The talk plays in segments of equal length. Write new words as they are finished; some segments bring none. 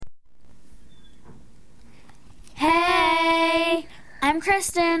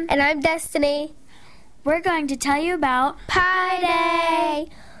Kristen. And I'm Destiny. We're going to tell you about Pi Day.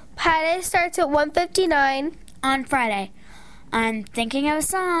 Pi Day starts at 1:59 on Friday. I'm thinking of a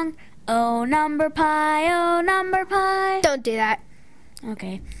song. Oh, number pi, oh, number pi. Don't do that.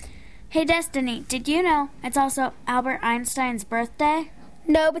 Okay. Hey, Destiny, did you know it's also Albert Einstein's birthday?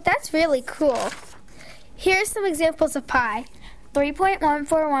 No, but that's really cool. Here's some examples of pi.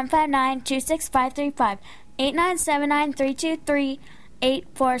 3.14159265535, 8979323,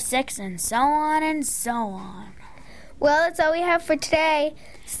 and so on and so on. Well, that's all we have for today.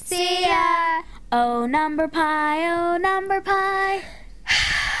 See ya! Oh, number pi, oh, number pi.